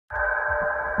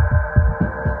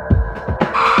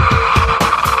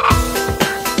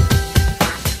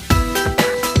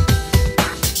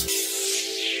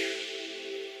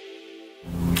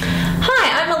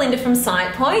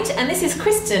Point, and this is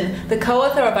Kristen, the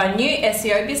co-author of our new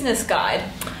SEO business guide.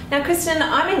 Now Kristen,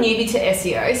 I'm a newbie to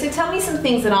SEO, so tell me some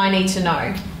things that I need to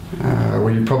know. Well,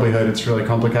 you've probably heard it's really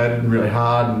complicated and really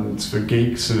hard, and it's for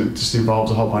geeks, and it just involves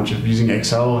a whole bunch of using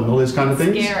Excel and all these kind of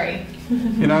things. Scary.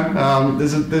 You know,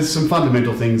 there's some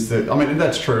fundamental things that, I mean,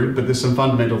 that's true, but there's some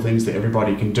fundamental things that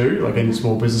everybody can do, like any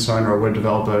small business owner or web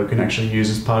developer can actually use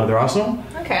as part of their arsenal.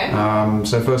 Okay.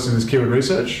 So firstly, there's keyword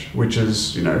research, which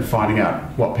is, you know, finding out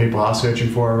what people are searching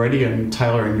for already and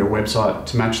tailoring your website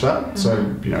to match that. Mm-hmm.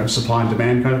 So, you know, supply and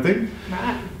demand kind of thing.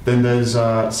 Right. Then there's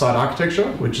site architecture,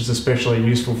 which is especially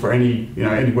useful for any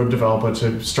web developer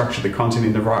to structure the content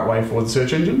in the right way for the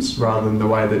search engines, rather than the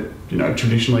way that, you know,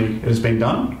 traditionally it has been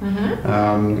done.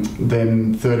 Mm-hmm.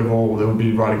 Then third of all, there would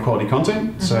be writing quality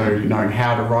content, mm-hmm. so knowing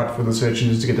how to write for the search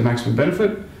engines to get the maximum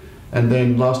benefit. And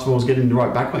then last of all is getting the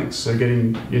right backlinks, so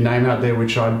getting your name out there,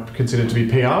 which I'd consider to be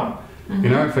PR. Mm-hmm. You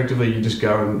know, effectively you just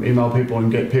go and email people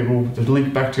and get people to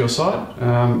link back to your site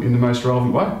in the most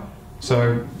relevant way.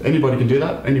 So anybody can do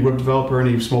that. Any web developer,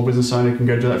 any small business owner can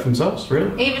go do that for themselves,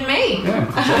 really. Even me. Yeah,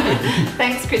 exactly.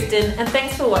 Thanks, Kristen, and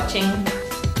thanks for watching.